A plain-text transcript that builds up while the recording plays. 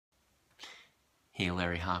Hey,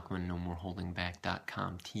 Larry Hochman,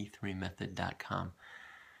 nomoreholdingback.com, T3method.com.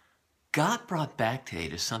 Got brought back today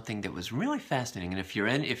to something that was really fascinating. And if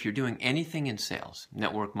you're doing anything in sales,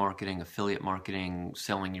 network marketing, affiliate marketing,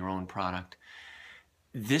 selling your own product,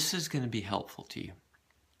 this is going to be helpful to you.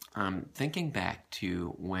 Thinking back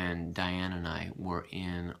to when Diane and I were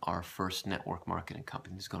in our first network marketing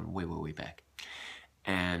company, this is going way, way, way back.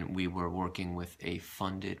 And we were working with a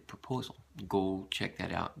funded proposal. Go check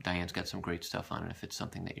that out. Diane's got some great stuff on it if it's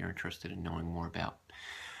something that you're interested in knowing more about.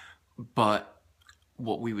 But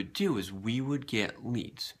what we would do is we would get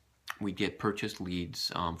leads. We'd get purchased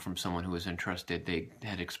leads from someone who was interested. They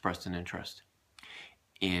had expressed an interest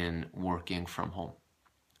in working from home.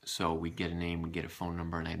 So we'd get a name, we'd get a phone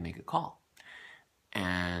number, and I'd make a call.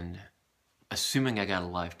 And assuming I got a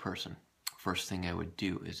live person, first thing I would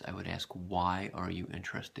do is I would ask, why are you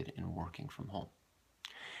interested in working from home?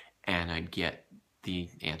 And I'd get the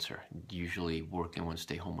answer. Usually I want to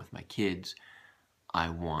stay home with my kids. I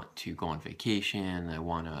want to go on vacation. I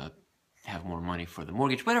want to have more money for the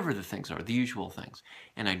mortgage, whatever the things are, the usual things.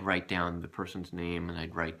 And I'd write down the person's name and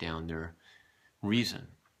I'd write down their reason.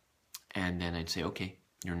 And then I'd say, okay,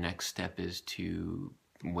 your next step is to,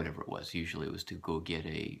 whatever it was, usually it was to go get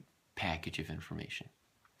a package of information.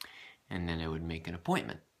 And then I would make an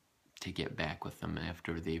appointment to get back with them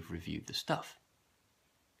after they've reviewed the stuff.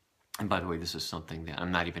 And by the way, this is something that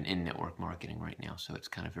I'm not even in network marketing right now, so it's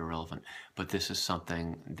kind of irrelevant. But this is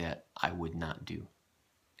something that I would not do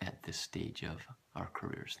at this stage of our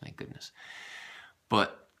careers, thank goodness.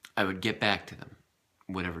 But I would get back to them,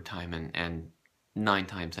 whatever time, and 9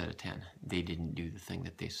 times out of 10, they didn't do the thing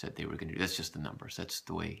that they said they were going to do. That's just the numbers. That's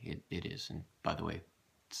the way it is. And by the way,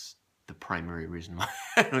 it's the primary reason why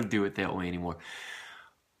I don't do it that way anymore.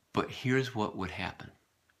 But here's what would happen.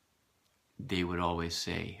 They would always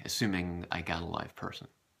say, assuming I got a live person,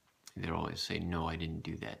 they'd always say, no, I didn't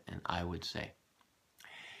do that. And I would say,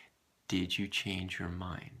 did you change your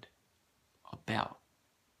mind about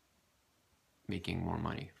making more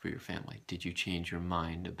money for your family? Did you change your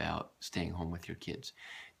mind about staying home with your kids?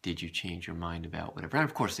 Did you change your mind about whatever? And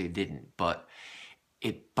of course they didn't, but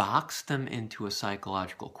it boxed them into a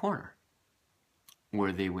psychological corner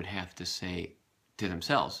where they would have to say to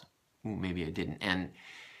themselves, ooh, maybe I didn't. And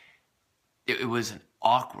it was an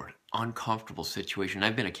awkward, uncomfortable situation.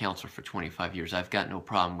 I've been a counselor for 25 years. I've got no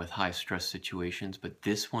problem with high stress situations, but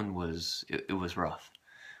this one was, it was rough.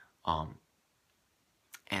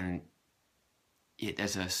 And it,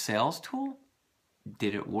 as a sales tool,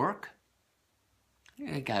 did it work?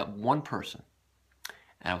 I got one person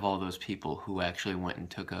out of all those people who actually went and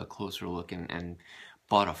took a closer look and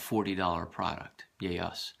bought a $40 product. Yay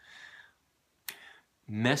us.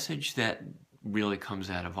 Message that really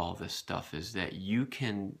comes out of all this stuff is that you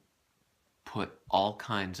can put all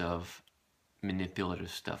kinds of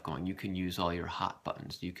manipulative stuff going. You can use all your hot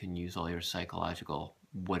buttons. You can use all your psychological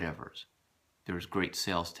whatevers. There's great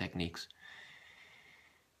sales techniques.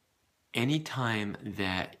 Anytime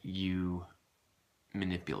that you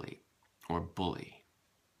manipulate or bully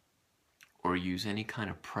or use any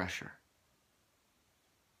kind of pressure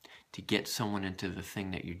to get someone into the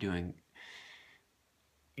thing that you're doing,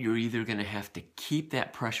 you're either going to have to keep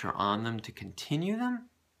that pressure on them to continue them,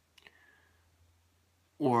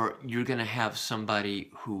 or you're going to have somebody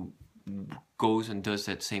who goes and does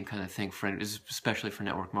that same kind of thing, especially for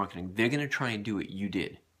network marketing. They're going to try and do what you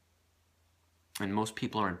did. And most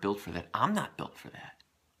people aren't built for that. I'm not built for that.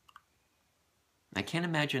 I can't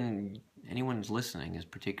imagine anyone who's listening is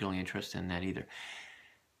particularly interested in that either.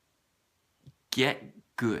 Get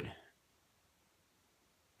good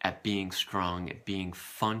at being strong, at being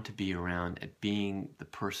fun to be around, at being the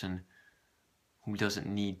person who doesn't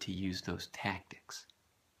need to use those tactics.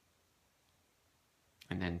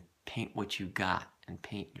 And then paint what you got and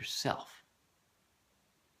paint yourself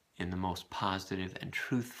in the most positive and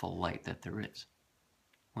truthful light that there is.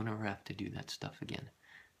 We'll never have to do that stuff again.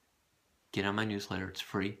 Get on my newsletter. It's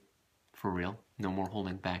free, for real.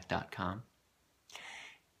 nomoreholdingback.com.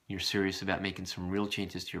 You're serious about making some real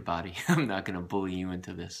changes to your body. I'm not going to bully you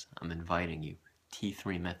into this. I'm inviting you.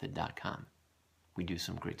 T3method.com. We do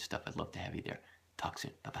some great stuff. I'd love to have you there. Talk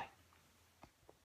soon. Bye-bye.